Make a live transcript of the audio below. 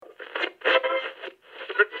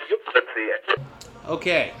see it.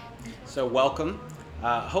 Okay, so welcome.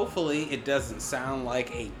 Hopefully it doesn't sound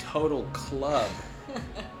like a total club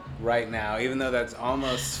right now, even though that's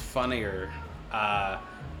almost funnier.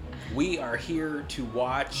 We are here to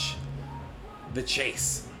watch The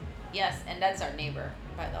Chase. Yes, and that's our neighbor,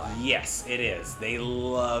 by the way. Yes, it is. They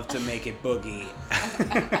love to make it boogie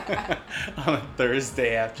on a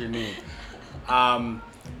Thursday afternoon.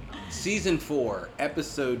 Season 4,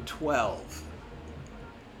 episode 12.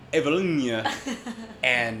 Evelina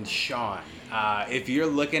and Sean. If you're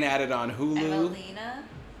looking at it on Hulu,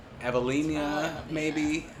 Evelina,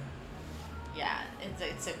 maybe. Yeah,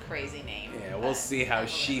 it's a crazy name. Yeah, we'll see how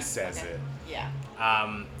she says it. Yeah.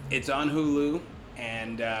 It's on Hulu,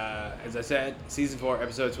 and as I said, season 4,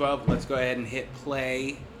 episode 12. Let's go ahead and hit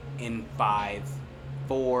play in 5,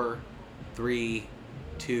 4, 3,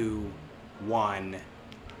 2, 1.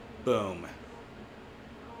 Boom.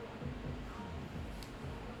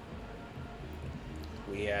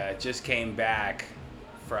 We just came back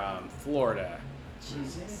from Florida,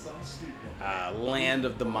 land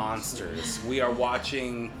of the monsters. We are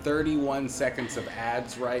watching 31 seconds of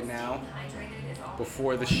ads right now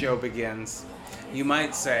before the show begins. You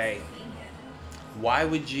might say, why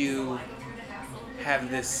would you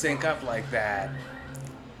have this sync up like that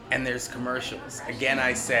and there's commercials? Again,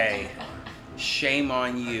 I say, shame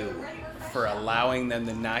on you for allowing them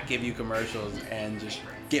to not give you commercials and just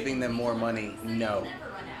giving them more money. No.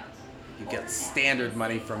 You get standard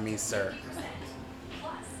money from me, sir.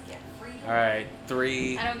 Alright,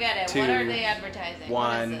 3, I don't get it. 2, What are they advertising?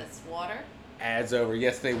 1. What is this? Water? Ads over.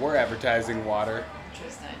 Yes, they were advertising water.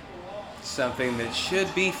 Interesting. Something that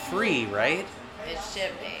should be free, right? It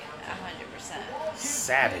should be 100%.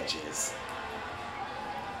 Savages.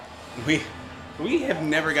 We have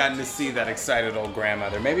never gotten to see that excited old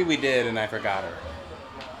grandmother. Maybe we did and I forgot her.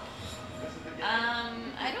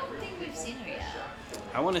 I don't think we've seen her yet.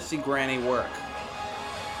 I want to see Granny work.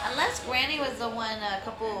 Unless Granny was the one a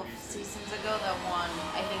couple of seasons ago that won,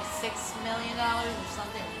 I think, $6 million or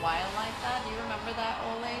something wild like that. Do you remember that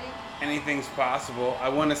old lady? Anything's possible. I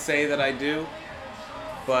want to say that I do,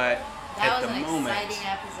 but That at was the an moment, exciting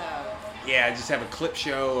episode. yeah, I just have a clip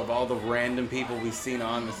show of all the random people we've seen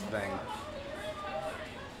on this thing.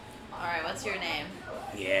 All right, what's your name?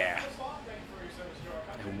 Yeah.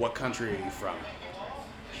 And what country are you from?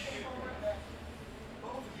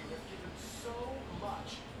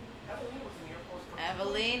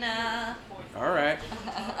 Evelina. All right.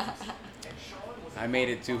 I made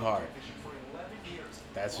it too hard.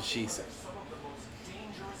 That's what she said.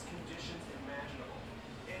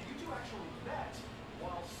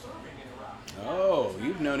 Oh,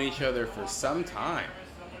 you've known each other for some time.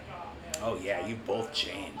 Oh yeah, you both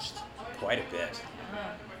changed quite a bit.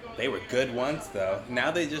 They were good once though.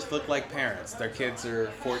 Now they just look like parents. Their kids are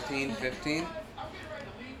 14, 15.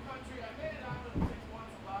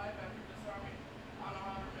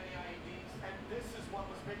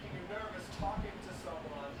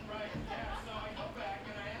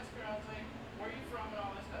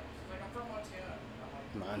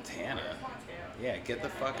 Montana? Yeah, get the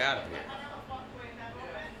fuck out of here.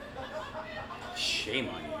 Shame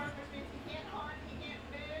on you.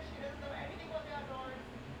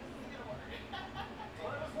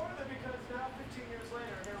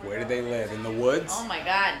 Where do they live? In the woods? Oh my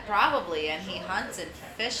God, probably. And he hunts and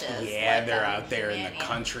fishes. Yeah, like they're a out there in the maniac.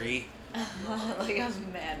 country. Like a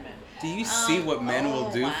madman. Do you see what men will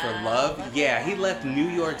do for wow. love? Look Yeah, at he that. left New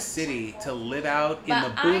York City to live out in But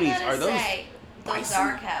the boonies. I gotta Are those say, those bison?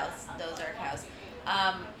 are cows. Those are cows.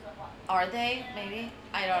 Are they? Maybe.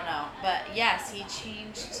 I don't know. But yes, he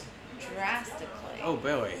changed drastically. Oh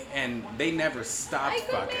boy, and they never stopped I could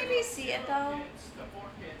fucking. maybe see it though.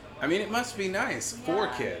 I mean, it must be nice. 4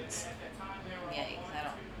 Yeah. kids. Yeah, I don't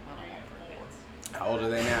want kids. How old are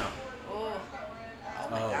they now? Oh. Oh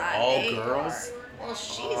my Oh, God. all they girls? are- Well,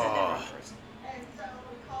 she's a Oh. different person.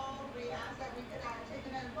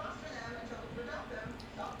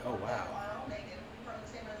 Oh wow.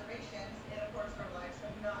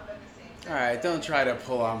 Alright, don't try to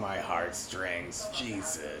pull on my heartstrings.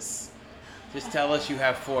 Jesus. Just tell us you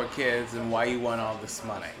have 4 kids and why you want all this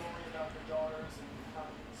money.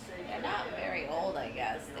 They're not very old, I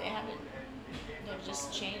guess. They've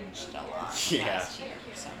just changed a lot Yeah. last year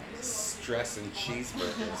for some reason. Stress and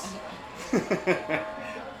cheeseburgers.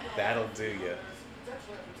 That'll do you.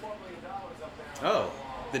 Oh,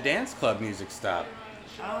 the dance club music stopped.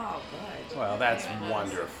 Oh, good. Well, that's Very nice.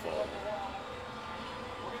 wonderful.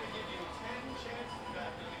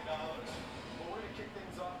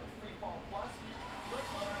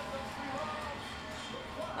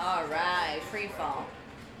 All right, free fall.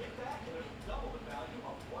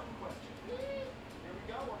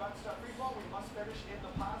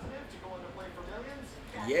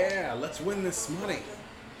 Yeah, let's win this money.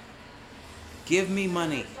 Give me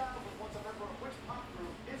money.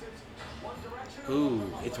 Ooh,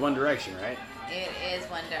 it's One Direction, right? It is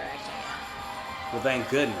One Direction. Yeah. Well, thank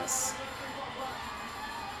goodness.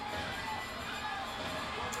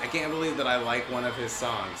 I can't believe that I like one of his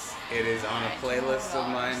songs. It is on a playlist of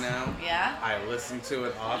mine now. Yeah? I listen to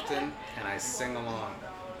it often, and I sing along.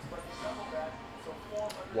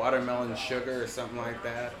 Watermelon Sugar or something like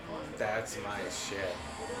that. That's my shit.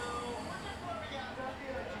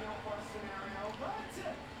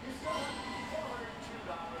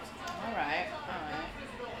 Alright.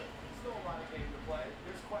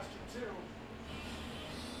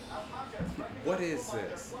 What is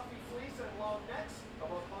this?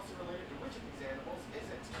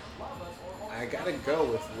 I gotta go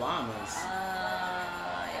with llamas.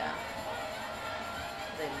 Yeah.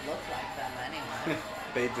 They look like them anyway.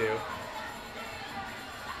 They do.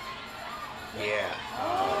 Yeah.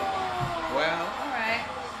 Oh. Well, Alright.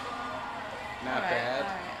 not bad.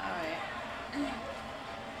 Alright.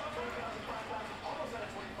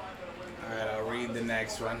 Alright, I'll read the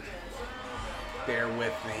next one. Bear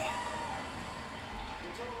with me.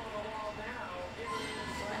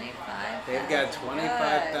 25. They've got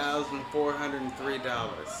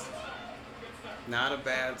 $25,403. Not a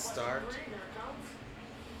bad start.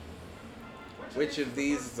 Which of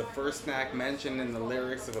these is the first snack mentioned in the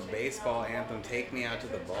lyrics of a baseball anthem, Take Me Out to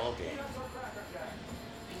the Ball Game?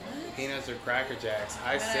 Peanuts or Cracker Jacks?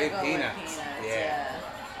 I say go with peanuts. Yeah.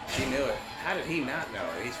 She knew it. How did he not know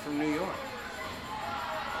it? He's from New York.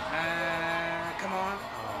 Come on.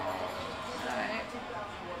 Oh. Alright.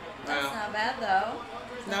 Well, That's not bad though.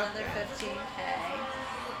 It's not another bad. 15K.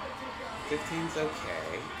 15's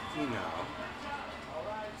okay. You know.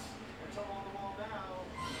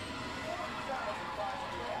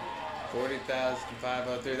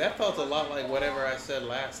 $40,503. That felt a lot like whatever I said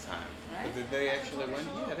last time. Right. But did they actually win?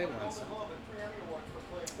 Yeah, they won some.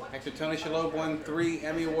 Actor Tony Shalhoub won 3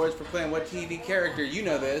 Emmy Awards for playing what TV character? You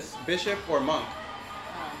know this. Bishop or Monk?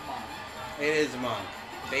 It is Monk.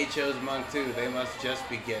 They chose Monk too. They must just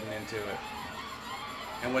be getting into it.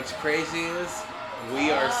 And what's crazy is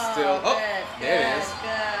we are still. Oh, good, there it is.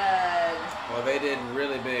 Good. Well, they did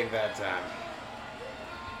really big that time.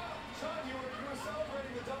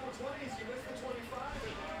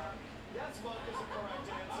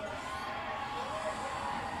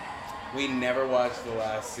 We never watched the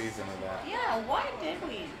last season of that. Yeah, why did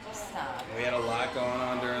we stop? We had a lot going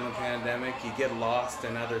on during the pandemic. You get lost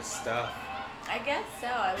in other stuff. I guess so.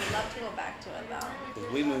 I would love to go back to it though.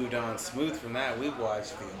 'Cause we moved on smooth from that. We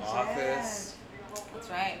watched The Office. That's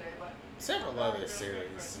right. Several other series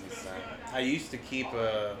since then. I used to keep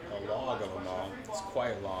a log of them all. It's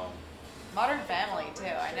quite long. Modern Family too.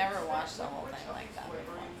 I never watched the whole thing like that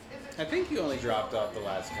before. I think you only dropped off the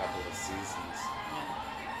last couple of seasons. Yeah.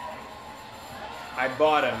 I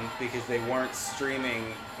bought them because they weren't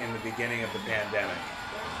streaming in the beginning of the pandemic.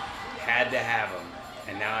 Had to have them.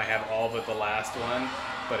 And now I have all but the last one,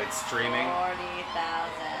 but it's streaming.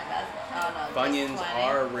 40,000. That's Funyuns just 20.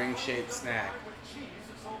 are a ring-shaped snack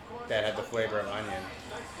that had the flavor of onion.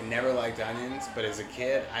 I never liked onions, but as a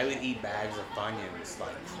kid, I would eat bags of Funyuns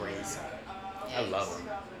like crazy. I love them.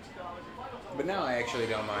 But now I actually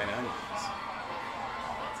don't mind onions.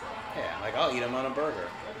 Yeah, like I'll eat them on a burger.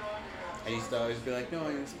 I used to always be like, no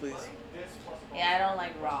onions, please. Yeah, I don't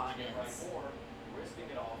like raw onions.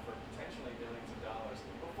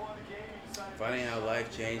 Funny how life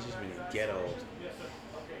changes when you get old.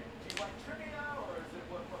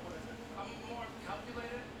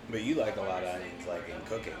 But you like a lot of onions, like in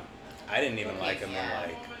cooking. I didn't even like them in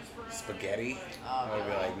like spaghetti. Oh, I would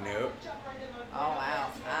be like, nope. Oh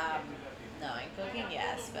wow. No, in cooking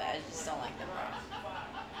yes, but I just don't like them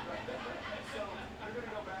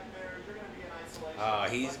raw.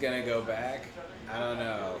 He's gonna go back. I don't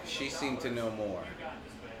know. She seemed to know more.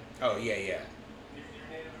 Oh yeah.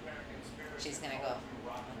 She's gonna go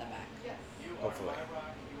on the back. Hopefully.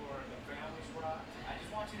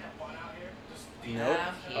 Nope.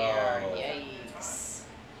 Down here. Oh. Yikes.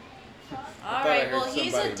 thought I Alright, heard well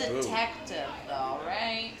he's a somebody boo. detective though,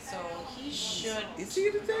 right? So he should Is he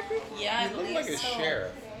a detective? Yeah, I He looked believe like a so.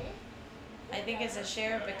 sheriff. I think as a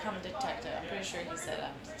sheriff become detective. I'm pretty sure he said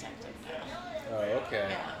I'm detective now. Oh, okay.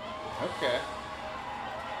 Yeah. Okay.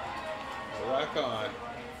 Well, rock on.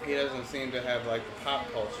 He doesn't seem to have like the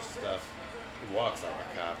pop culture stuff. He walks like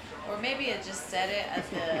a cop. Or maybe it just said it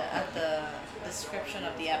at the description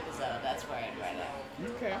of the episode. That's where I read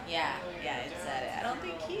it. Okay. Yeah, it said it. I don't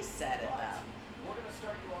think he said it though.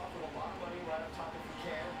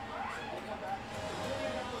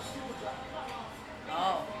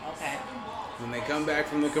 come back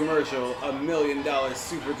from the commercial, $1 million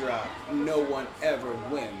super drop. No one ever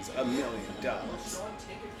wins $1 million.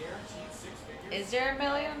 Is there $1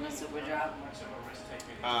 million in the super drop?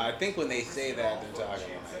 I think when they say that, they're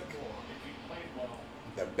talking like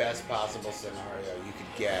the best possible scenario you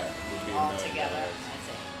could get would be $1 All million. together, I see.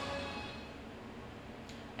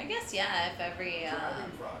 I guess, yeah, if every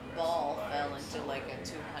ball fell into like a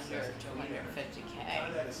 200,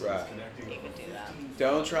 250K, Right. you could do that.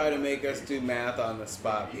 Don't try to make us do math on the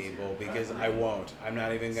spot, people, because I won't. I'm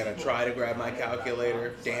not even going to try to grab my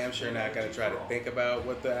calculator. Damn sure not going to try to think about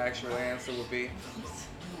what the actual answer would be.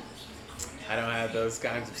 I don't have those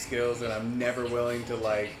kinds of skills, and I'm never willing to,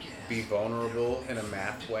 like, be vulnerable in a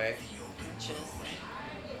math way. Interesting.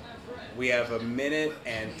 We have 1 minute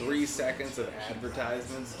and 3 seconds of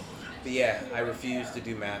advertisements. But yeah, I refuse to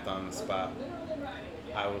do math on the spot.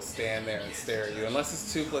 I will stand there and stare at you, unless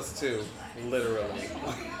it's 2 plus 2, literally.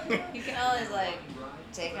 You can always like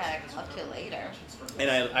take out a calculator.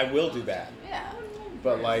 And I will do that. Yeah.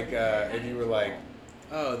 But like, if you were like,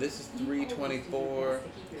 oh, this is 324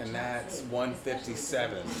 and that's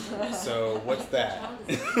 157. So what's that?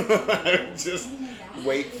 I would just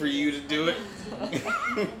wait for you to do it.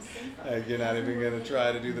 Like, you're not even gonna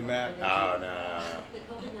try to do the math. Oh no.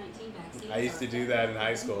 I used to do that in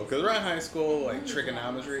high school because around high school, like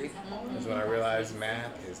trigonometry is when I realized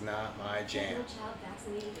math is not my jam.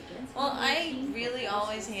 Well, I really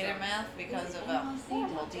always hated math because of a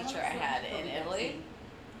horrible teacher I had in Italy.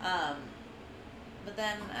 But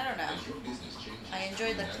then, I don't know, I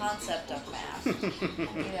enjoyed the concept of math.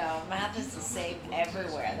 You know, math is the same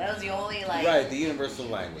everywhere. That was the only, like... Right, the universal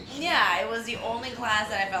language. Yeah, it was the only class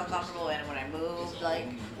that I felt comfortable in when I moved. Like,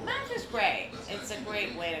 math is great. It's a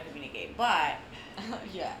great way to communicate. But,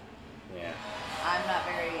 yeah, Yeah. I'm not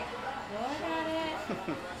very good at it.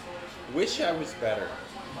 Wish I was better.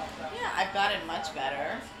 Yeah, I've gotten much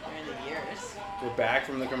better during the years. We're back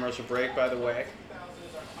from the commercial break, by the way.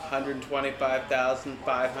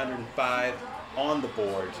 125,505 on the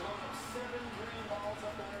board.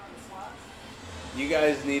 You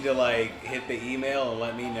guys need to like hit the email and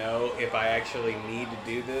let me know if I actually need to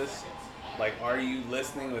do this. Like, are you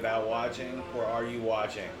listening without watching, or are you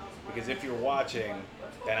watching? Because if you're watching,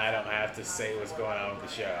 then I don't have to say what's going on with the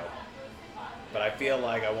show. But I feel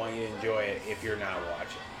like I want you to enjoy it if you're not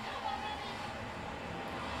watching.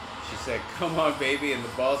 She said, come on, baby, and the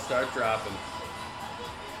balls start dropping.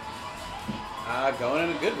 Going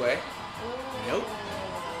in a good way. Nope.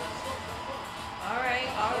 All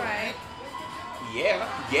right. Yeah.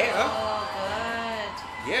 Oh, good.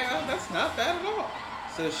 Yeah, that's not bad at all.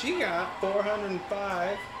 So she got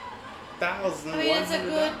 405,000. I mean, it's a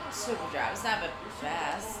good super drop. It's not the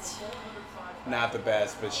best. Not the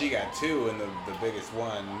best, but she got 2 in the biggest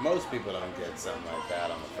one. Most people don't get something like that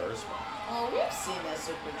on the first one. Well, we've seen a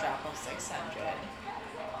super drop of 600.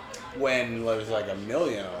 When there was like $1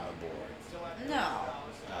 million on the board. No,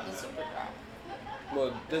 the super drop.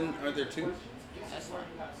 Well, aren't there 2? Just one.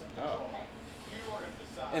 Oh.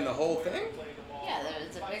 In the whole thing? Yeah,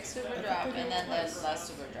 there's a big super drop, and then there's less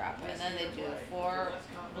super drop, and then they do 4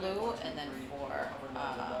 blue and then 4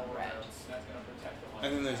 red. And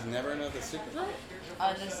then there's never another super drop?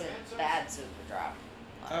 Oh, this is a bad super drop.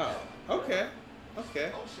 Oh, okay.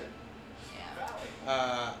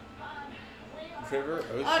 Yeah. River,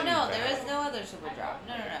 ocean, Oh no, valley. there is no other super drop.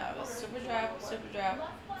 No. It was super drop,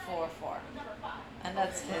 4, 4. And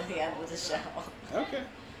that's the end of the show. Okay.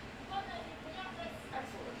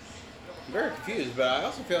 I'm very confused, but I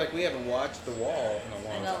also feel like we haven't watched The Wall in a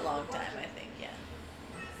long In time. a long time, I think, yeah.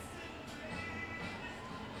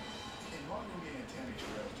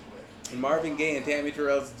 Marvin Gaye and Tammy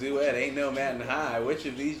Terrell's duet, Ain't No Mountain High. Which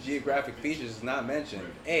of these geographic features is not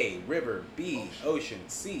mentioned? A, river. B, ocean.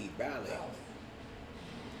 C, valley.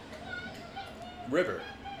 River.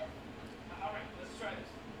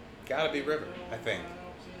 Gotta be river, I think.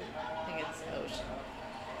 I think it's ocean.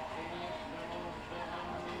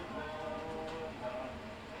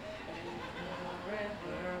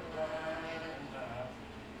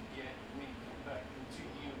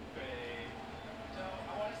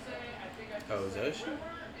 Oh, it's ocean?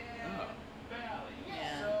 Oh.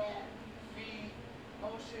 Yeah.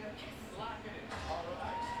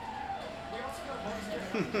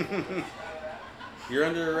 You're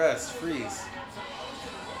under arrest. Freeze.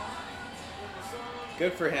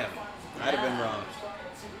 Good for him. I'd have been wrong.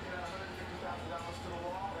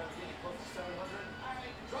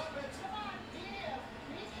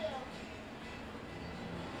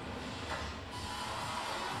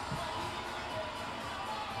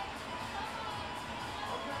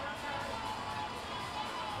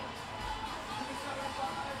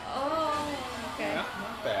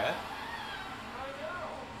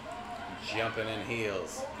 jumping in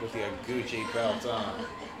heels with a Gucci belt on.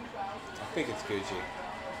 I think it's Gucci.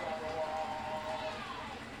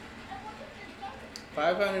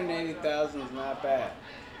 580,000 is not bad.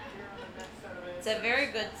 It's a very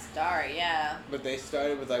good start, yeah. But they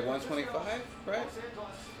started with like 125, right?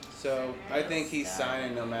 So I think he's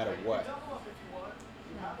signing no matter what.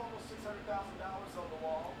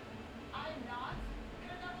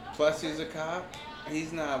 Plus he's a cop.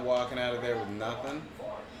 He's not walking out of there with nothing.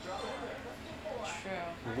 True.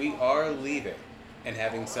 We are leaving and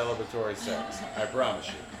having celebratory sex. I promise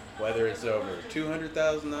you. Whether it's over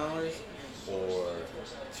 $200,000 or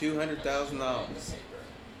 $200,000.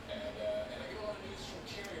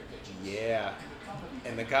 Yeah.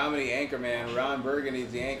 And the comedy anchorman, Ron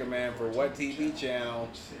Burgundy's the anchorman for what TV channel?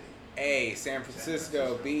 A, San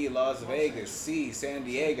Francisco. B, Las Vegas. C, San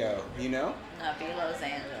Diego. You know? No, be Los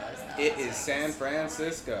Angeles. No, It is San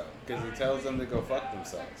Francisco. Because he tells them to go fuck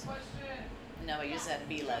themselves. No, but you said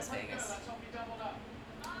be Las Vegas.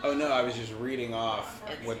 Oh no, I was just reading off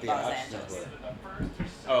It's what the Los options Angeles. were.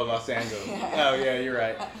 Oh, Los Angeles. Oh yeah, you're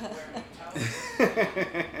right.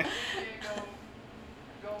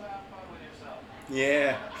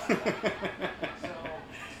 Yeah.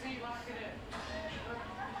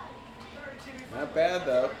 Not bad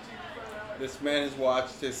though. This man has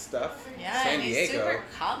watched his stuff. Yeah, San and he's Diego. super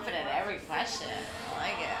confident every question. I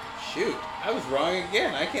like it. Shoot, I was wrong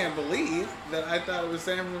again. I can't believe that I thought it was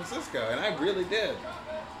San Francisco, and I really did.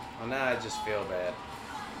 Well, now I just feel bad.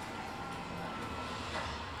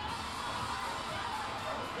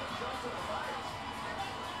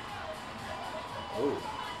 Ooh.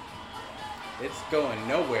 It's going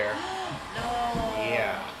nowhere. No.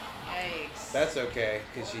 Yeah. Yikes. That's okay,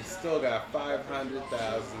 because she's still got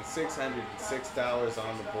 $500,606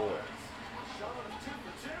 on the board.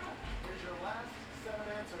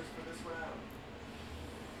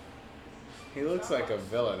 He looks like a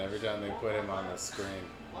villain every time they put him on the screen.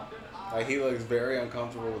 Like, he looks very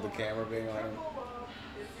uncomfortable with the camera being on him.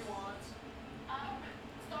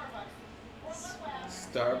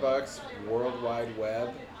 Starbucks, World Wide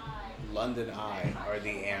Web, London Eye are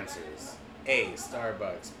the answers. A,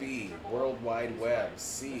 Starbucks. B, World Wide Web.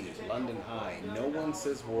 C, London Eye. No one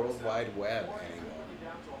says World Wide Web anymore.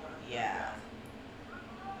 Yeah.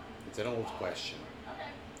 It's an old question.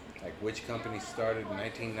 Like, which company started in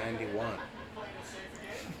 1991?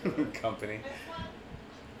 Company.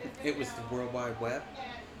 It was the World Wide Web.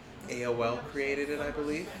 AOL created it, I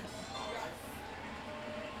believe.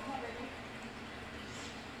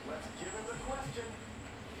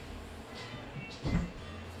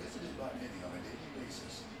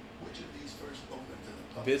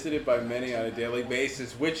 Visited by many on a daily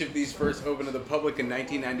basis. Which of these first opened to the public in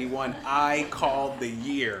 1991? I called the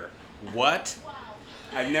year. What?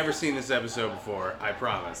 I've never seen this episode before, I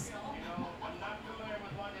promise.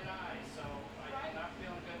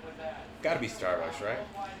 Gotta be Starbucks, right?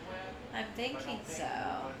 I'm thinking so.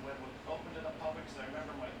 World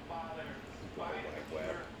Wide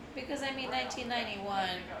Web. Because, I mean, 1991,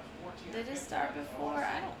 did it start before?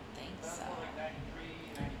 I don't think so.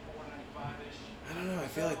 I don't know, I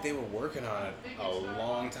feel like they were working on it a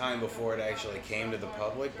long time before it actually came to the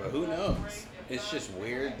public, but who knows? It's just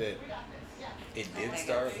weird that it did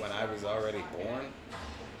start when I was already born.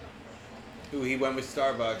 Ooh, he went with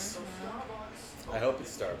Starbucks. I hope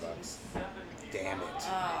it's Starbucks. Damn it.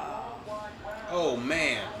 Oh, Oh,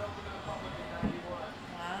 man.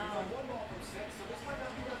 wow.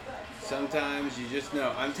 Sometimes you just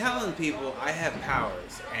know. I'm telling people I have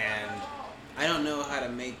powers, and I don't know how to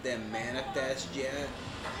make them manifest yet.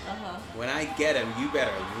 Uh-huh. When I get them, you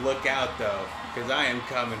better look out, though, because I am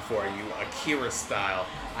coming for you, Akira style.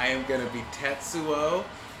 I am going to be Tetsuo,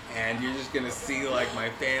 and you're just going to see, like, my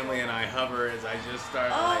family and I hover as I just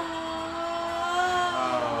start, like, oh.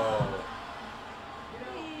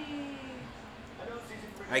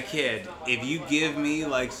 I kid. If you give me,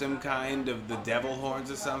 like, some kind of the devil horns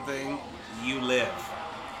or something, you live.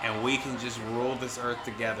 And we can just rule this earth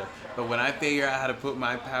together. But when I figure out how to put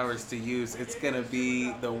my powers to use, it's gonna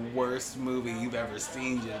be the worst movie you've ever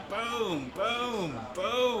seen. Just boom, boom,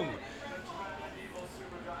 boom.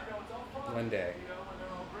 One day.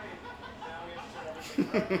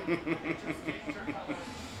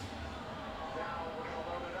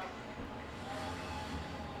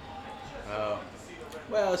 Oh.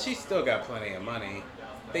 Well, she's still got plenty of money.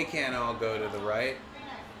 They can't all go to the right.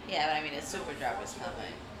 Yeah, but I mean, a super drop is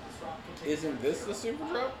coming. Isn't this the Super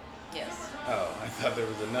Drop? Yes. Oh, I thought there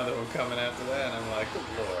was another one coming after that, and I'm like, good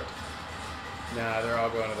lord. Nah, they're all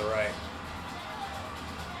going to the right.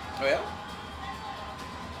 Oh, yeah?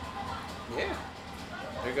 Yeah.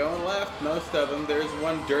 They're going left, most of them. There's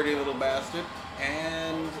one dirty little bastard,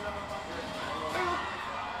 and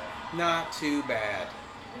not too bad.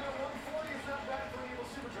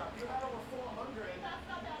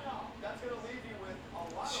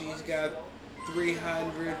 She's got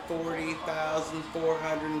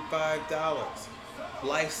 $340,405.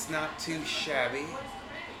 Life's not too shabby.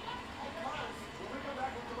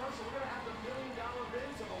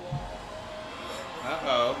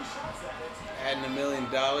 Uh-oh. Adding $1 million,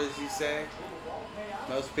 you say?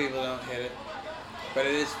 Most people don't hit it. But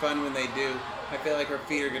it is fun when they do. I feel like her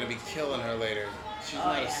feet are going to be killing her later. She's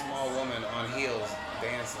not a small woman on heels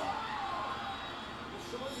dancing.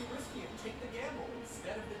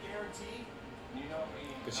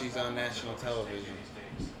 But she's on national television.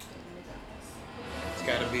 It's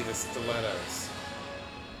got to be the stilettos.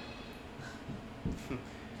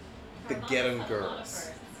 The Get 'em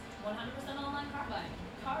Girls. 100% online car buying,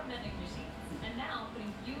 car vending machines, and now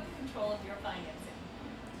putting you in control of your financing.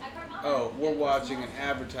 Oh, we're watching an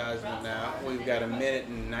advertisement now. We've got 1 minute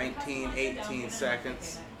and 19, 18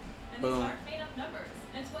 seconds. Boom.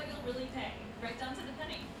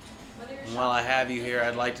 And while I have you here,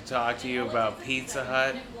 I'd like to talk to you about Pizza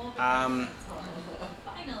Hut.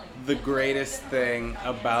 The greatest thing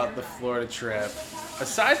about the Florida trip,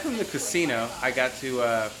 aside from the casino, I got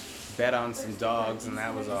to bet on some dogs, and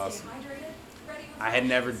that was awesome. I had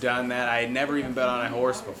never done that. I had never even bet on a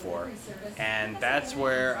horse before. And that's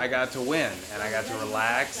where I got to win. And I got to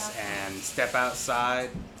relax and step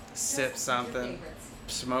outside, sip something,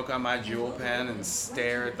 smoke on my Juul pen, and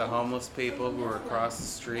stare at the homeless people who were across the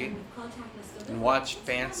street and watch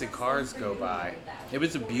fancy cars go by. It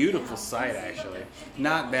was a beautiful sight, actually.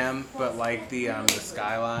 Not them, but like the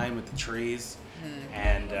skyline with the trees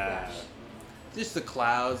and just the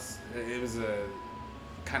clouds. It was a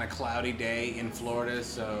kind of cloudy day in Florida,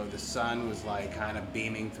 so the sun was like kind of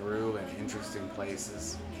beaming through in interesting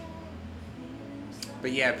places.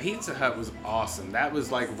 But yeah, Pizza Hut was awesome. That was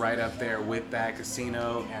like right up there with that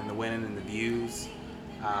casino and the winning and the views.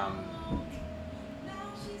 I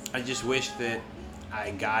just wish that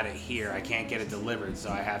I got it here. I can't get it delivered,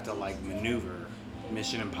 so I have to like maneuver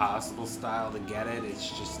Mission Impossible style to get it. It's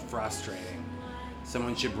just frustrating.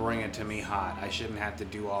 Someone should bring it to me hot. I shouldn't have to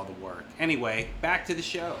do all the work. Anyway, back to the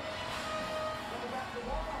show.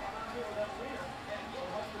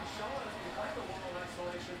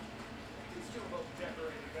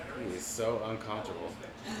 He is so uncomfortable.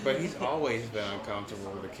 But he's always been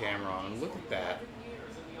uncomfortable with the camera on him. Look at that.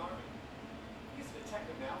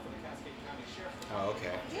 Oh,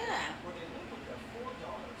 okay. Yeah.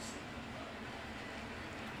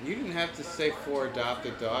 You didn't have to say 4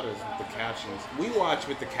 adopted daughters with the captions. We watched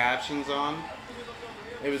with the captions on.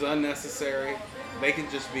 It was unnecessary. They could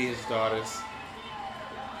just be his daughters.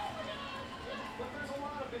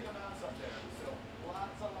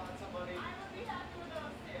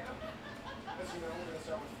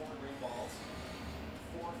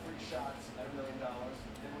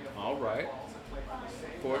 All right.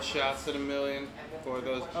 4 shots at $1 million for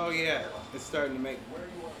those. Oh yeah, it's starting to make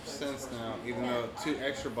sense now, even though 2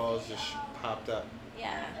 extra balls just popped up.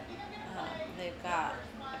 Yeah. They've got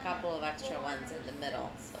a couple of extra ones in the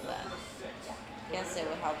middle, so that I guess it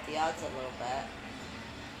would help the odds a little bit.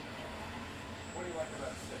 What do you like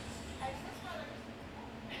about 6?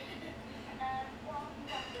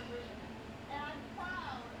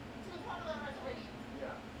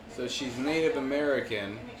 So she's Native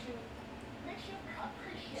American,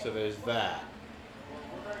 so there's that.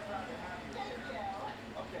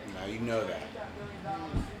 Now you know that.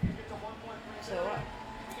 So what?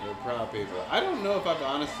 We're proud people. I don't know if I've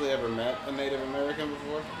honestly ever met a Native American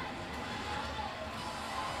before.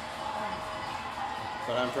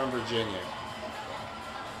 But I'm from Virginia.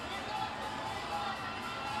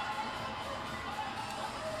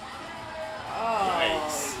 Oh.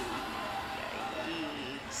 Yikes.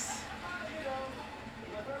 Yikes.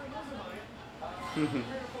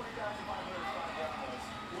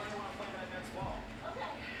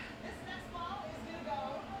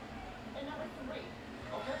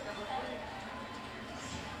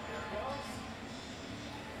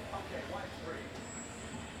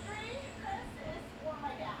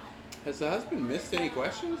 Has the husband missed any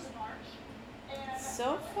questions?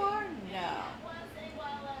 So far, no.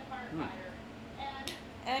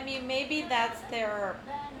 And I mean, maybe that's their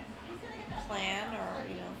plan, or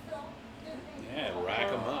Yeah, rack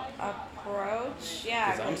them up. approach.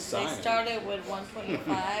 Yeah, 'Cause I'm because they signing. started with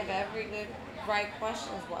 125. Every good right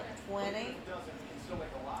question is what, 20?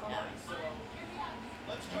 Yeah.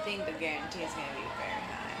 I think the guarantee is going to be very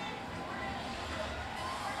high.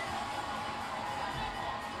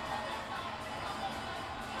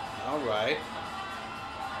 right.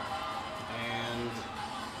 And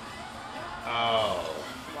oh.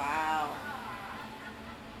 Wow.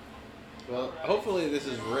 Well, hopefully this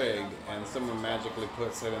is rigged and someone magically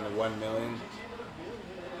puts it in the 1 million.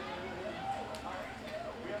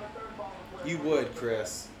 You would,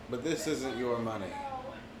 Chris, but this isn't your money.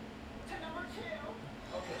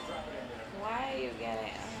 Why are you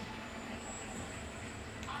getting?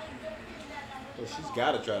 Well, she's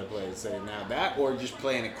got to try to play it safe now. That or just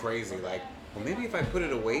playing it crazy, like, well, maybe if I put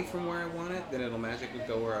it away from where I want it, then it'll magically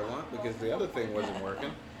go where I want, because the other thing wasn't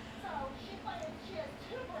working.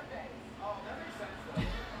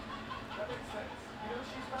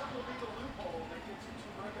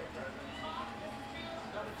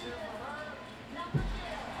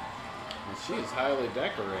 And she is highly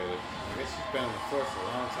decorated. I guess she's been in the force for a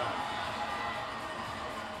long time.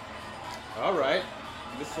 All right.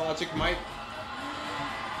 This logic might...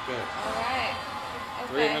 Good. All right.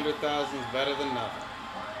 Okay. 300,000 is better than nothing.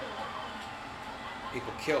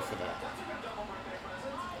 People kill for that.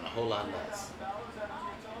 And a whole lot less.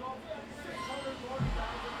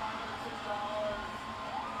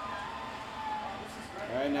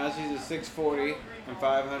 All right, now she's at 640 and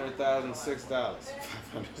 $500,006.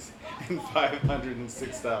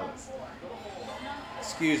 $506.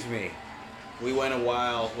 Excuse me. We went a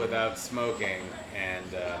while without smoking,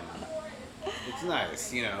 and it's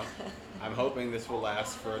nice, you know. I'm hoping this will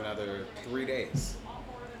last for another 3 days.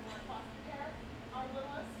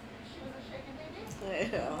 I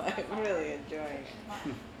know. I'm really enjoying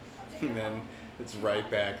it. And then it's right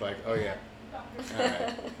back like, oh yeah. All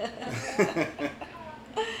right.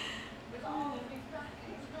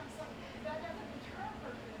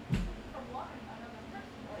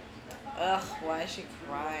 Ugh, why is she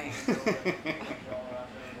crying?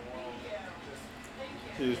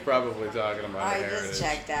 She was probably talking about I heritage. just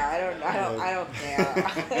checked out. I don't care.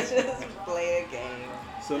 I just play a game.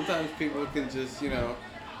 Sometimes people can just, you know,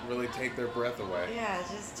 really take their breath away. Yeah,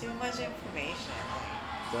 it's just too much information.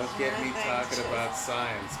 Don't get me talking about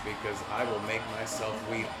science because I will make myself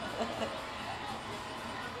weep.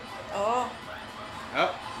 Oh.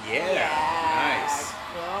 Oh, yeah. Nice.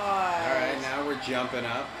 Good. All right, now we're jumping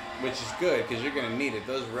up, which is good because you're going to need it.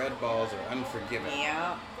 Those red balls are unforgiving.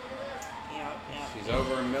 Yep. She's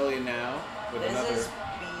over $1 million now with This another is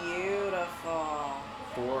beautiful.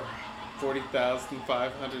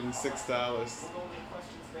 $40,506.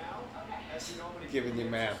 Giving you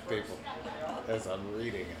math, people, as I'm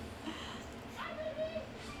reading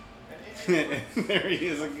it. There he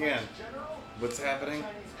is again. What's happening?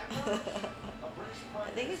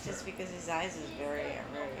 I think it's just because his eyes is very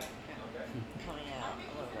coming out a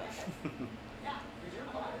little bit.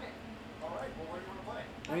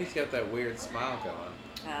 And he's got that weird smile going.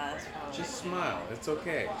 That's probably Just smile. It's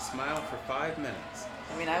okay. Smile for 5 minutes.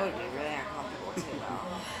 I mean, I would be really uncomfortable too,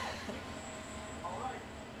 though.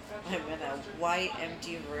 I'm in a white,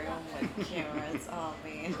 empty room with cameras on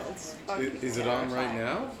me. That's fucking Is it on right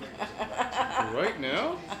now? Right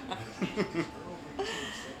now?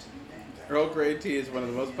 Earl Grey tea is one of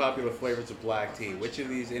the most popular flavors of black tea. Which of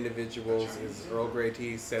these individuals is Earl Grey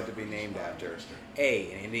tea said to be named after?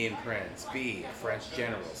 A, an Indian prince. B, a French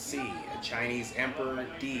general. C, a Chinese emperor.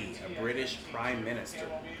 D, a British prime minister.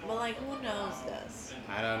 Well, like, who knows this?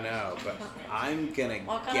 I don't know, but I'm gonna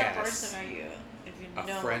What kind guess of person are you? If you a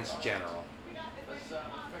know French general.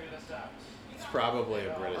 It's probably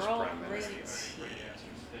a British Earl prime Grey minister. tea.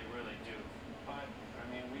 They really do. But, I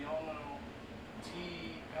mean, we all know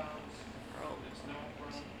tea comes, Earl it's known from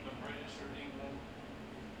the British or England.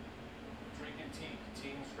 Drinking tea,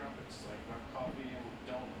 tea and scrumpets, like our coffee and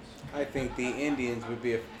donuts. I think the Indians would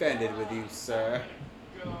be offended with you, sir.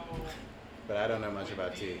 Go. But I don't know much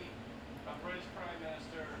about tea. A British Prime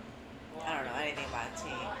Minister. I don't know anything about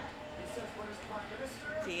tea.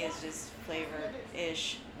 Tea is just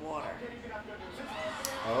flavored-ish water.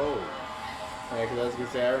 Oh. Yeah, because I was going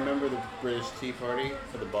to say, I remember the British Tea Party,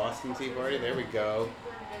 or the Boston Tea Party. There we go.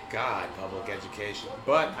 God, public education.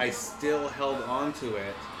 But I still held on to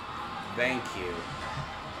it. Thank you.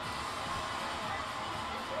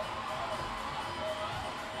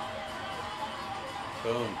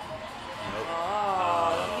 Boom. Nope.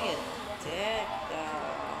 Oh, you a dick,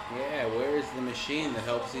 though. Yeah, where is the machine that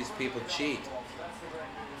helps these people cheat?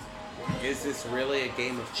 Is this really a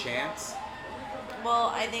game of chance? Well,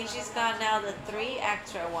 I think she's got now the 3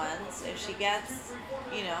 extra ones. If she gets,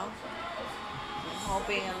 you know, I'm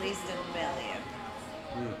hoping at least $1 million.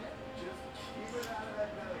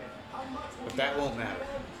 But that won't matter.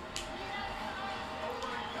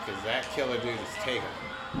 Because that killer dude is taken.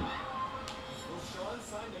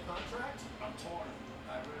 I'm torn.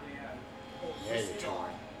 I really am. Yeah, you're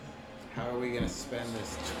torn. How are we going to spend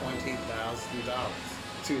this $20,000?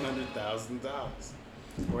 $200,000?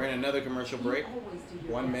 We're in another commercial break.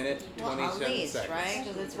 1 minute, Well, 27 at least, seconds. right?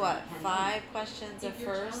 Because it's what, 5 questions at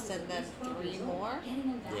first and then 3 more?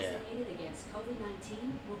 Yeah.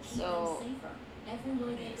 So,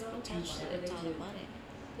 it's potentially a ton of money.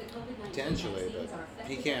 Potentially, but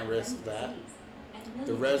he can't risk that.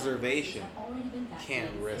 The reservation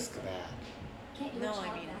can't risk that. No,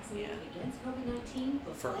 I mean, yeah.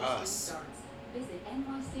 For us.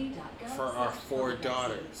 For our 4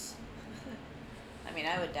 daughters. I mean,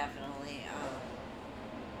 I would definitely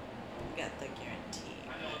get the guarantee.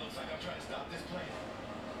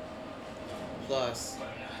 Plus,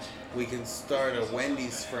 we can start a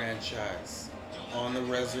Wendy's franchise on the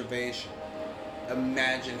reservation.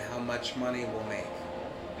 Imagine how much money we'll make.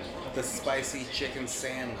 The spicy chicken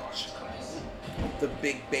sandwich. The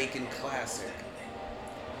Big Bacon Classic.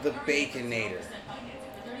 The Baconator.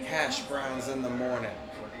 Hash browns in the morning.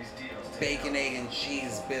 Bacon, egg, and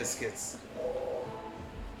cheese biscuits.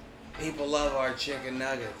 People love our chicken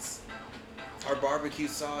nuggets. Our barbecue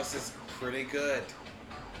sauce is pretty good.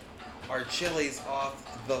 Our chili's off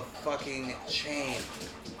the fucking chain.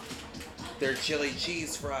 Their chili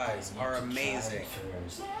cheese fries are amazing.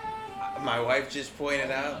 My wife just pointed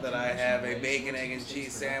out that I have a bacon, egg, and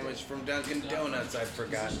cheese sandwich from Dunkin' Donuts I'd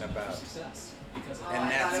forgotten about. And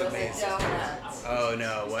that's amazing. Oh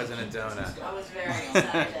no, it wasn't a donut. I was very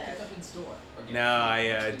excited. No,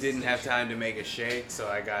 I didn't have time to make a shake, so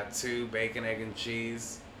I got 2 bacon, egg, and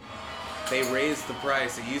cheese. They raised the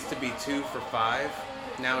price. It used to be 2 for $5.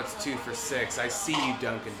 Now it's 2 for $6. I see you,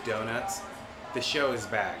 Dunkin' Donuts. The show is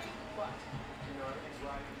back. You know, everything's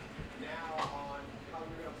right. Now on how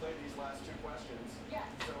we're going to play these last 2 questions.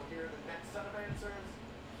 So here are the next set of answers.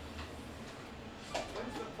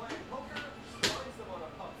 Wins them playing poker, finds them on a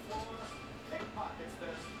pub floor, pickpockets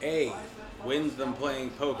them. A. Wins them playing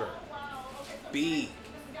poker. B.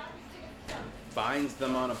 Finds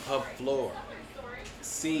them on a pub floor.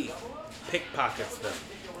 C. Pickpockets them.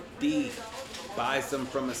 D. Buys them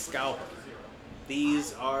from a scalper.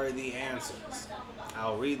 These are the answers.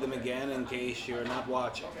 I'll read them again in case you're not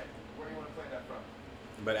watching. Where do you want to play that from?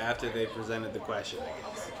 But after they presented the question, I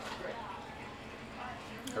guess.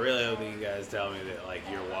 I really hope that you guys tell me that like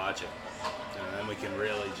you're watching. And then we can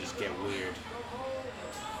really just get weird.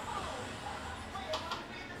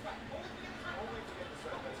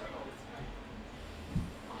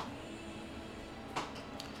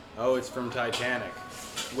 Oh, it's from Titanic,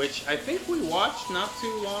 which I think we watched not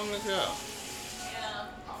too long ago.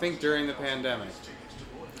 I think during the pandemic.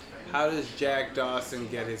 How does Jack Dawson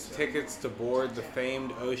get his tickets to board the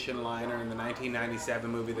famed ocean liner in the 1997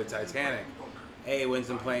 movie The Titanic? A. Wins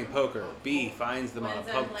them playing poker. B. Finds them on a Wins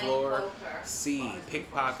them pub playing floor. poker. C.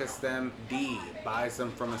 Pickpockets them. D. Buys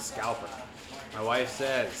them from a scalper. My wife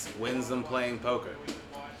says wins them playing poker.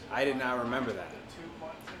 I did not remember that.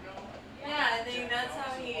 Yeah, I think that's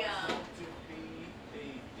how he,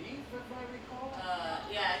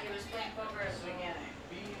 yeah, he was playing poker at the beginning.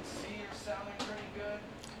 B and C are sounding pretty good.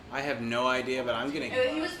 I have no idea, but I'm gonna.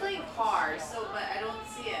 He was playing cars, so, but I don't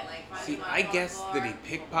see it. Like, See, I guessed that he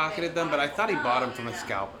pickpocketed them, but I thought he bought them from a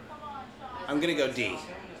scalper. I'm gonna go D. Here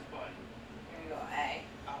we go, A.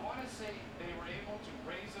 I want to say they were able to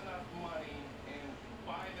raise enough money and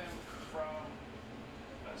buy them from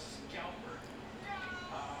a scalper.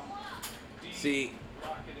 D, See,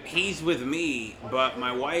 rocketed. he's with me, but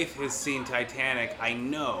my wife has seen Titanic, I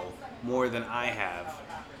know, more than I have.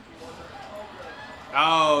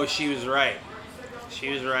 Oh, she was right. She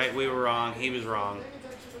was right, we were wrong, he was wrong.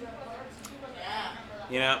 Yeah.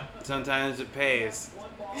 You know, sometimes it pays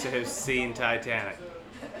to have seen Titanic.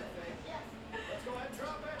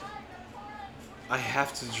 I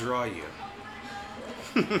have to draw you.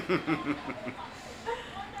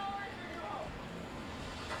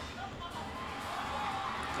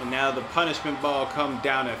 And now the punishment ball come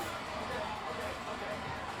downeth.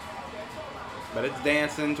 But it's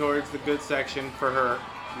dancing towards the good section for her.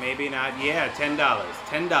 Maybe not. Yeah, $10.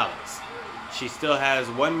 $10. She still has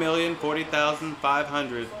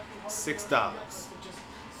 $1,040,506.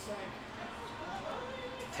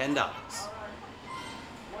 $10. Sound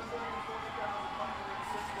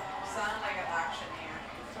like an auctioneer.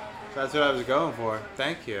 That's what I was going for.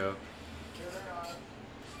 Thank you.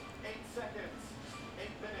 8 seconds, 8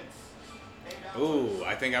 minutes, 8 hours. Ooh,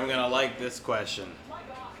 I think I'm gonna like this question.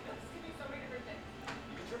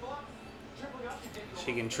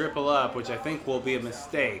 She can triple up, which I think will be a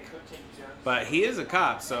mistake. But he is a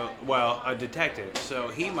cop, so, well, a detective, so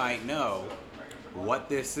he might know what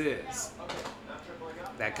this is.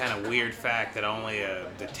 That kind of weird fact that only a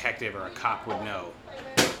detective or a cop would know.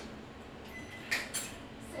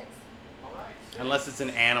 Unless it's an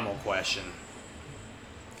animal question.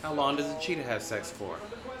 How long does a cheetah have sex for?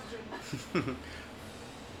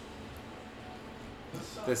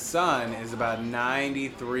 The sun is about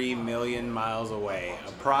 93 million miles away.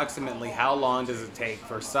 Approximately how long does it take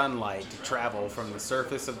for sunlight to travel from the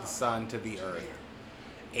surface of the sun to the earth?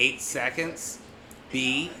 8 seconds.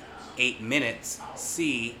 B, 8 minutes.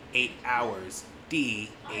 C, 8 hours. D,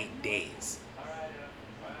 8 days.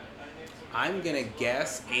 I'm gonna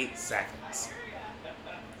guess 8 seconds.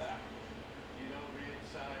 You don't read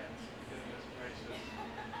science. Goodness gracious.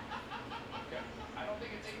 Okay. I don't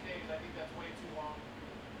think it's 8 days. I think that's way too long.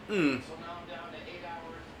 So now I'm down to 8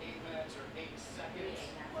 hours, 8 minutes, or 8 seconds.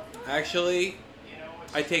 Actually, You know,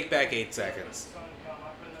 it's I take back 8 seconds. sun come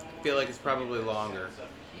up in the morning. I feel like it's probably longer. Sense of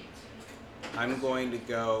heat. I'm going to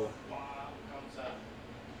go. Bob comes up.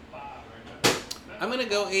 Bob, right? I'm gonna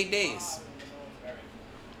go 8 days.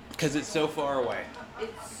 Because it's so far away.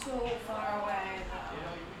 It's so far away. You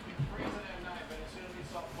know, we'd be freezing at night, but as soon as we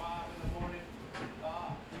saw Bob in the morning, we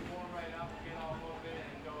warm right up, get all motivated,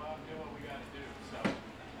 and go out and do what we got to do. So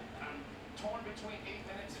I'm torn between 8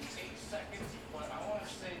 minutes and 8 seconds, but I want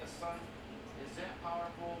to say the sun is that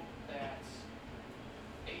powerful that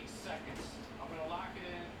 8 seconds. I'm going to lock it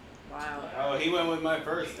in. Wow. Oh, he went with my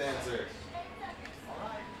first answer. All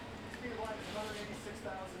right. Speed of light is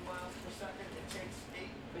 186,000 miles per second. It takes 8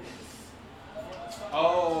 minutes for the sun.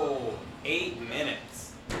 Oh, 8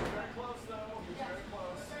 minutes. Very close, though. You're very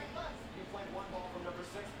close. You played one ball from number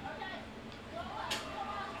 6.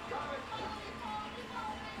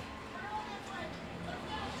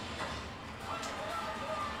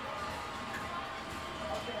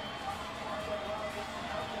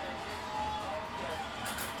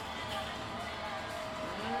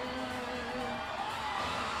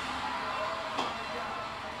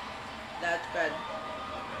 That's good.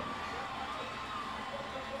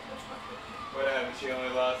 What happened? She only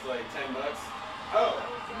lost like $10? Oh.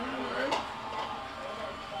 Alright.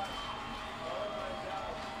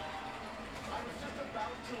 I was just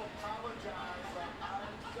about to apologize.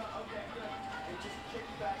 Okay, good. It just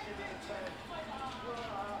kicked back into the 10.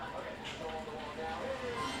 Okay, go on the wall now.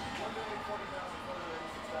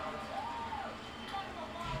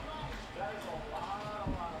 $1,040,486. That is a lot of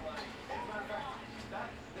money. As a matter of fact,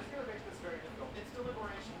 that's going to make this very difficult. It's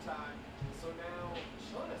deliberation time. So now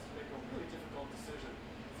Sean has to make a really difficult decision.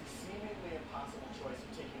 It's a seemingly impossible choice of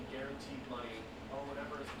taking guaranteed money or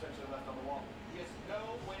whatever is potentially left on the wall. He has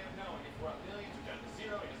no way of knowing if we're up millions or down to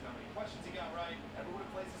zero. He doesn't know how many questions he got right. Everyone who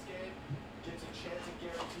plays this game gets a chance at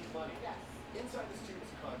guaranteed money. Yes. Inside this tube is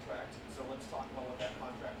a contract. So let's talk about what that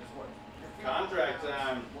contract is worth. Your fee Contract,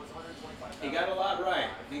 was $125,000. He got a lot right.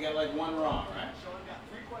 He got like one wrong, right? Sean got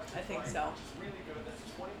 3 questions I think right, so. which is really good. That's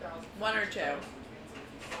 20,000. One or two. Which means that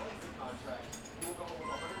if he signs the contract, he will go home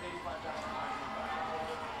with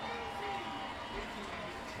 $185,000. If he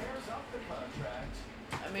tears up the contract,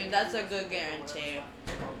 I mean, that's a good guarantee.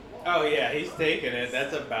 Oh yeah, he's taking it.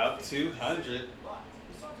 That's about 200 but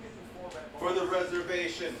we still have to get through 4 red balls. for the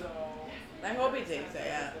reservation. So, I hope he takes it,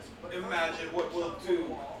 yeah. Imagine what we'll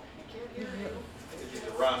do. he can't hear you. If he's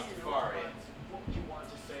a Rastafari. What would you want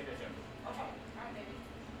to say to him? Okay, alright, baby.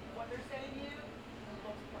 What they're saying to you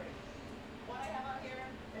looks pretty. What I have out here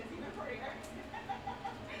is even prettier.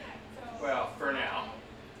 So, Well, for now.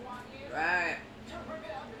 want you Right. to rip it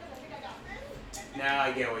out because I think I got this. Now I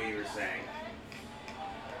get what you were saying.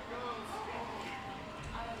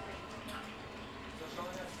 So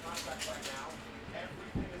Sean has a contract right now.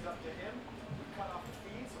 Everything is up to him. We cut off the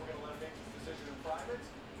feed, so we're going to let him make this decision in private.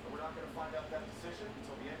 And we're not going to find out that decision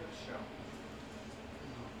until the end of the show.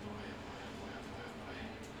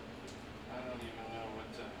 I don't even know what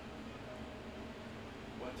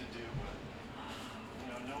to do, but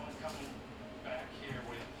no one's coming back here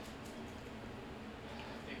with. I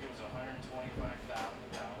think it was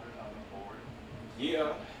 $125,000 on the board.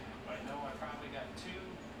 Yeah. I know I probably got 2,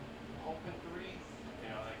 hoping 3.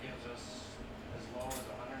 That gives us as low as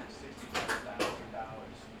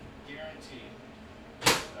 $165,000 guaranteed. I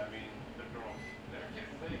mean, the growth, they're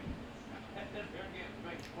getting big. They're getting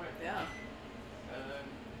big quick. Yeah. And then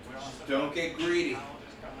we also Don't get greedy. college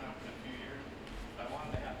is coming up in a few years. I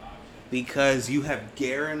wanted to have options. Because you have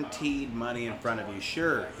guaranteed money in front of you.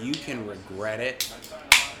 Sure, you can regret it, I signed a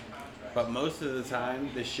lot of contracts. but most of the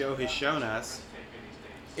time, the show has shown us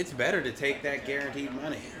it's better to take that guaranteed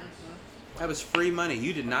money. That was free money.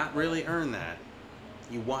 You did not really earn that.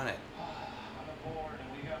 You won it. On the board, and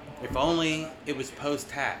we got more. If only it was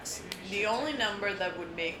post-tax. The only number that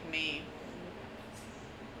would make me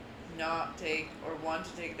not take or want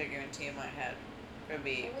to take the guarantee in my head would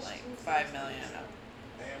be like 5 million.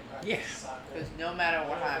 Yeah. Because no matter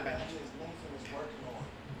what happens,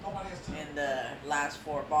 in the last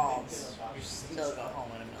 4 balls, you still go home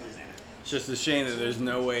with $1 million. It's just a shame that there's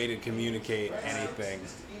no way to communicate anything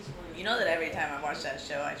You know that every time I watch that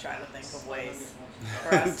show, I try to think of ways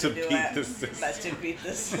for us to, to do beat it. the system. Let's to beat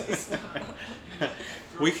the system.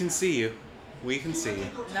 We can see you. We can see you.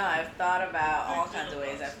 No, I've thought about all kinds of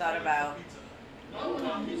ways. I've thought about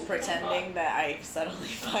pretending that I suddenly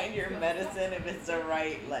find your medicine if it's the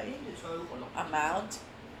right amount,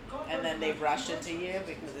 and then they rush it to you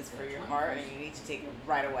because it's for your heart and you need to take it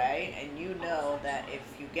right away, and you know that if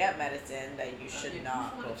you get medicine that you should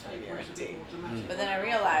not go for the guarantee. But then I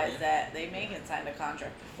realized that they make it sign the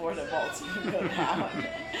contract before the vaults even go down.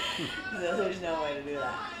 So there's no way to do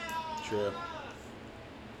that. True.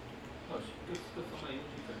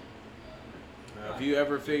 If you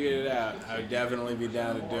ever figured it out, I would definitely be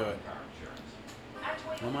down to do it.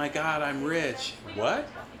 Oh my God, I'm rich. What?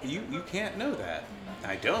 You can't know that.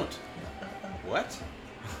 I don't. What?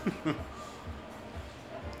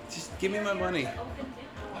 Just give me my money.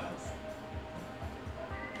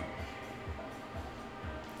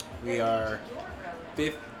 We are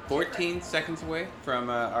 14 seconds away from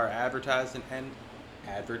our advertisement ending.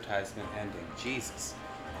 Jesus.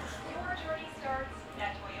 Your journey starts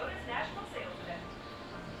at Toyota's National Sales Event.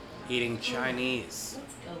 Eating Chinese.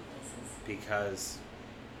 Because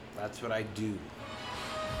that's what I do.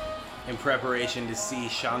 In preparation to see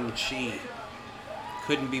Shang-Chi.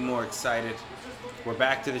 Couldn't be more excited. We're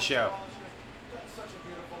back to the show.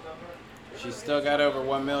 She's still got over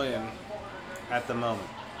 1 million at the moment.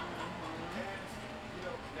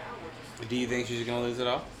 Do you think she's gonna lose it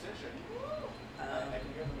all?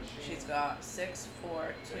 She's got 6,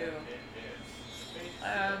 4, 2.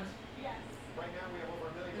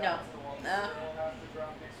 No.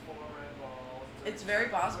 It's very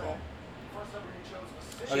possible.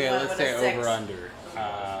 Okay, went let's with say a 6. over under.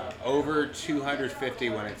 Over 250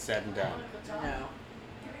 when it's said and done. No.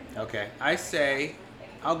 Okay, I say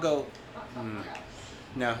I'll go.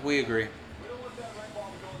 No, we agree.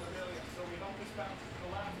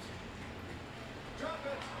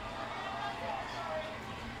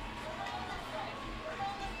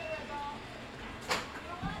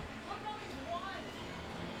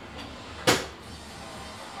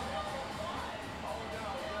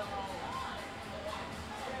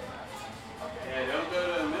 Yeah, don't go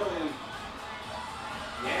to 1 million.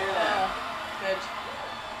 Yeah. Good.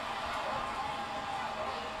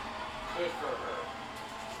 Good for her.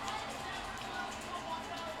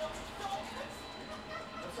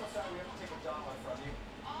 I'm so sorry, we have to take $1 from you.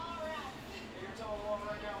 Your total over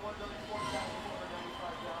right now, $1,040,495.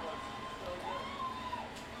 So good.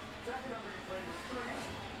 Second number you played was 3.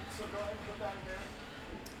 So go ahead and put that in there.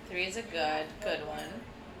 3 is a good one.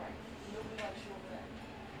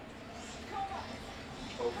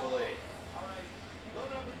 Hopefully. All right. Low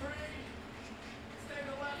number 3. Stay to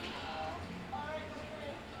the left. All right, number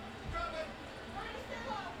 3. Drop it.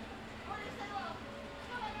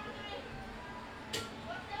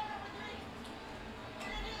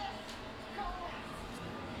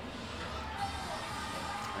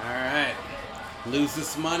 All right. Lose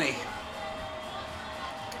this money.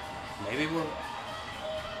 Maybe we're.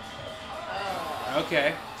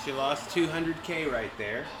 Okay. She lost 200K right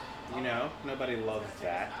there. You know, nobody loves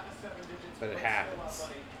that. But it happens.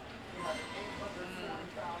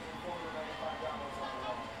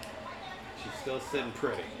 She's still sitting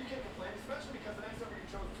pretty. You can't complain, especially because the next number you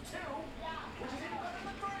chose was 2, which is even better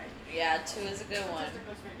than 3. Yeah, 2 is a good one.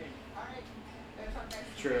 Statistically speaking. All right. And talk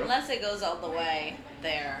next. True. Unless it goes all the way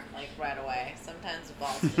there, right away. Sometimes the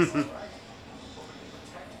ball's just.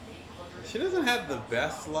 She doesn't have the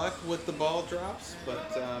best luck with the ball drops,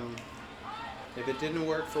 but if it didn't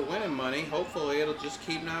work for winning money, hopefully it'll just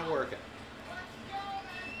keep not working.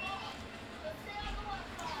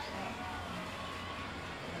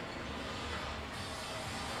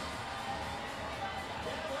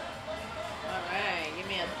 Alright, give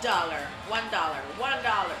me $1. $1.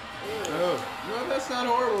 Oh, well, that's not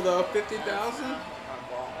horrible though. 50,000.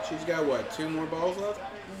 She's got what? 2 more balls left.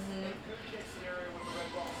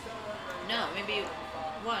 No, maybe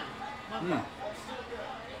 1. 1 ball.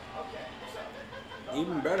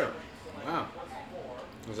 Even better. Wow.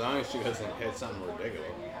 As long as she doesn't hit something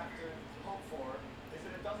ridiculous. We have to hope for is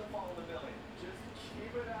that it doesn't fall in the million. Just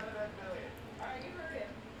keep it out of that million. All right, you heard him.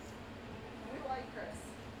 We like Chris.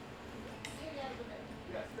 Stay out of the middle.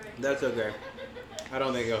 Yes, thank you. That's okay. I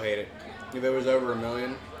don't think he'll hate it. If it was over 1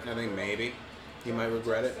 million, I think maybe he might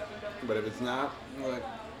regret it. But if it's not, I'm like,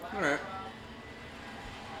 all right.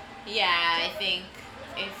 Yeah, I think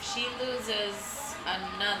if she loses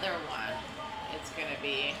another one, it's gonna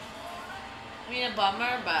be, a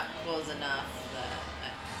bummer, but close enough.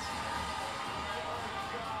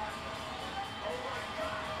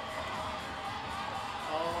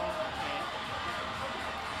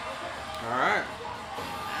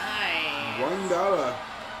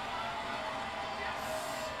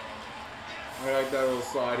 like that little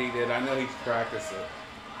slide he did. I know he's practiced it.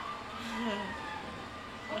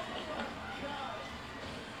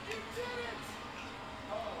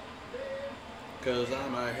 Cause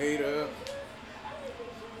I'm a hater.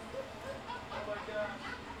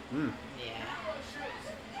 Mm. Yeah.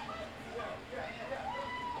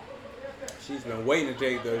 She's been waiting to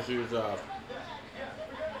take those shoes off.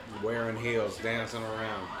 Wearing heels, dancing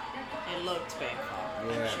around. It looked painful.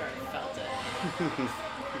 Yeah. I'm sure you felt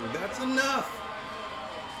it. That's enough.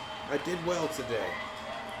 I did well today.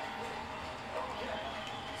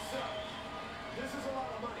 This is a lot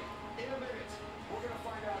of money. In a minute, we're going to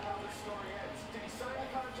find out how this story ends. Did he sign the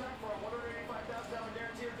contract for a $185,000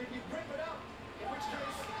 guarantee, or did he rip it up? In which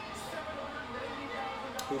case,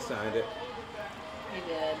 $790,000. He signed it. He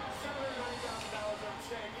did. $790,000 at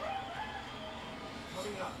stake.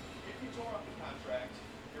 Coming up, if you tore up the contract,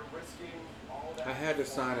 you're risking all that. I had to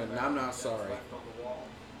sign it, and I'm not sorry. left on the wall.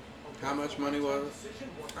 How much money was it?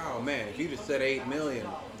 Oh man, if you'd have said $8 million,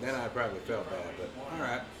 then I'd probably felt bad. But all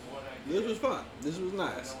right, this was fun. This was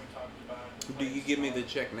nice. Do you give me the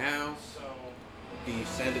check now? Do you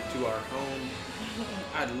send it to our home?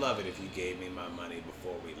 I'd love it if you gave me my money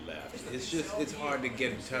before we left. It's hard to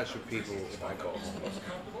get in touch with people if I go home. Most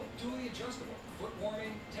comfortable, dually adjustable, foot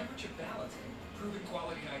warming, temperature balancing, proven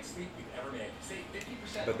quality night's sleep we've ever made. Save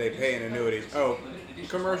 50%. But they pay in annuities. Oh,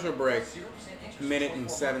 commercial break. Minute and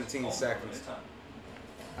 17 seconds.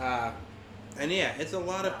 And yeah, it's a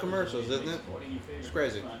lot of commercials, isn't it? It's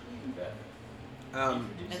crazy.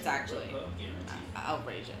 It's actually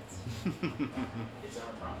outrageous.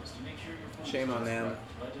 Shame on them.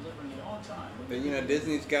 But you know,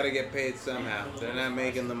 Disney's got to get paid somehow. They're not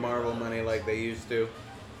making the Marvel money like they used to.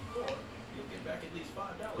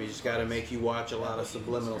 We just got to make you watch a lot of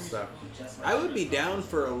subliminal stuff. I would be down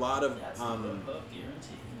for a lot of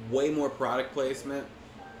way more product placement,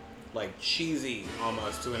 like cheesy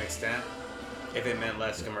almost to an extent, if it meant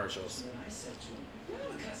less commercials.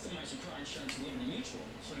 Customize your car insurance with Liberty Mutual,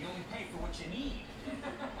 so you only pay for what you need.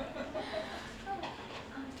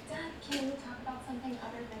 Dad, can we talk about something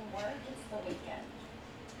other than work? It's the weekend.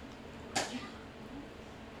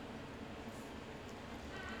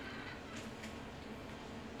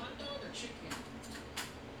 Hot dog or chicken?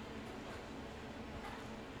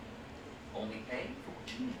 Only pay for what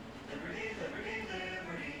you need. Liberty, liberty,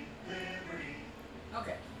 liberty, liberty.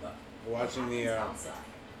 Okay, look. Watching the outside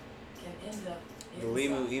can end up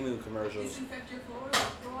Limu Emu commercials. disinfect your floor with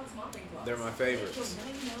Clorox mopping cloths. They're my favorites.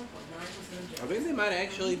 I think they might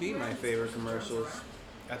actually be my favorite commercials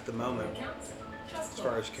at the moment, as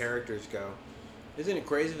far as characters go. Isn't it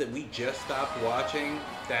crazy that we just stopped watching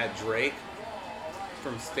that Drake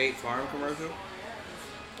from State Farm commercial?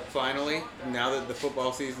 Finally, now that the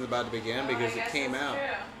football season is about to begin, because it came out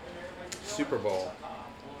Super Bowl.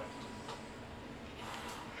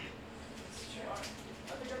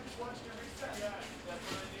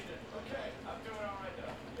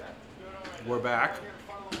 We're back.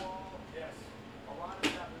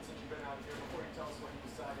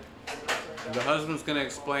 The husband's gonna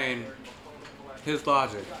explain his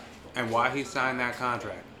logic and why he signed that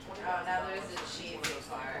contract. Oh, now there's a cheesy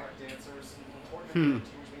part.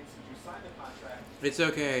 It's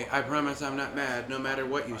okay. I promise I'm not mad, no matter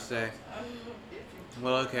what you say.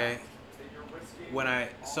 Well, okay. When I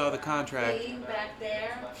saw the contract, Being back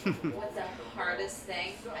there was the hardest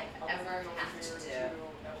thing I've ever had to do.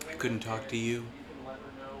 I couldn't talk to you.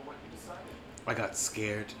 I got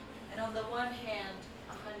scared. And on the one hand,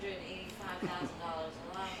 $185,000 is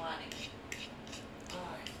a lot of money.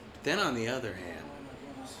 Then on the other hand,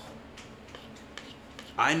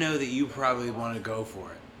 I know that you probably want to go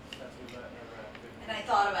for it. And I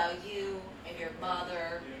thought about you and your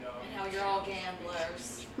mother and how you're all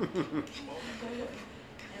gamblers. And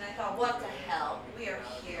I thought, what the hell? We are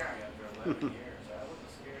here.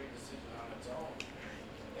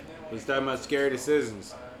 He's talking about scary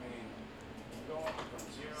decisions.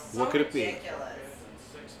 What could it be? Ridiculous.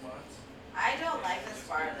 I don't like this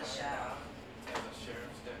part of the show.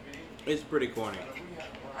 It's pretty corny.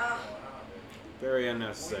 Oh, Very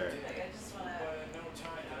unnecessary. like I just want to.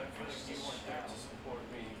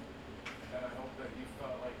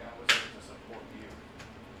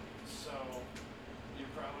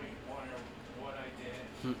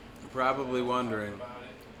 Probably wondering.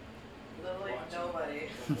 Literally nobody.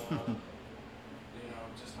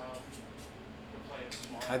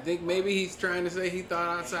 I think maybe he's trying to say he thought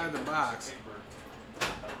outside the box.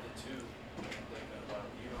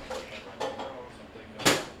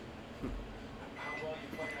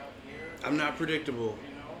 I'm not predictable.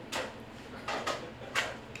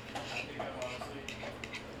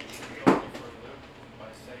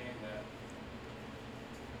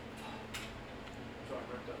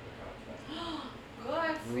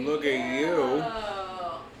 Look at you.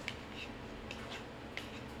 Oh.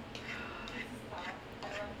 I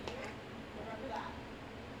love you. Remember that.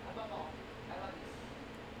 Above all, I love you.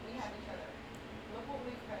 We have each other. Look what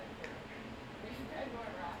we've been through. We've been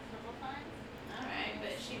going rats several times. Alright,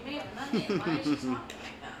 but she made money. Why is she talking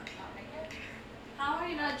like that? Not make it. How are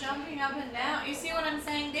you not jumping up and down? You see what I'm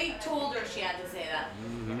saying? They told her she had to say that.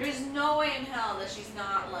 Mhm. There's no way in hell that she's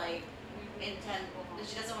not like that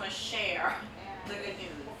she doesn't want to share the good news.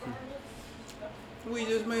 We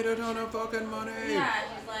just made a ton of fucking money. Yeah,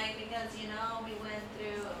 she's like, because we went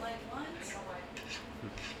through like what?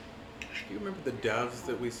 Do you remember the doves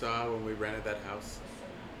that we saw when we rented that house?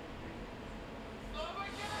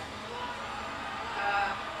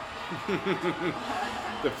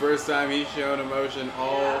 The first time he's shown emotion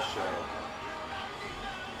all show.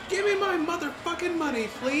 Give me my motherfucking money,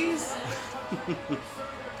 please.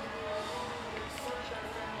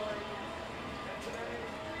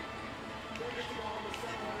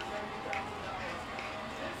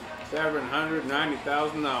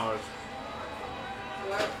 $790,000.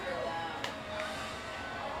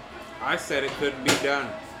 I said it couldn't be done.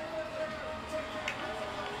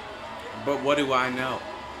 But what do I know?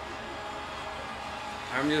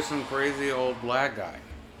 I'm just some crazy old black guy.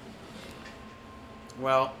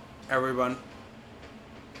 Well, everyone,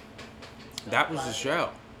 that was the show.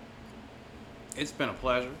 It's been a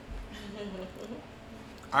pleasure.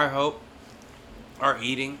 I hope our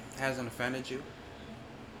eating hasn't offended you,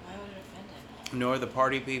 Why would it offend him? nor the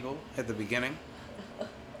party people at the beginning.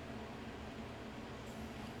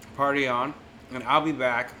 Party on, and I'll be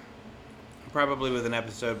back probably with an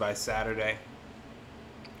episode by Saturday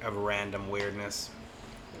of random weirdness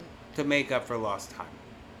to make up for lost time.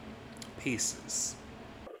 Pieces.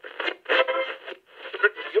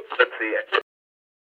 See it.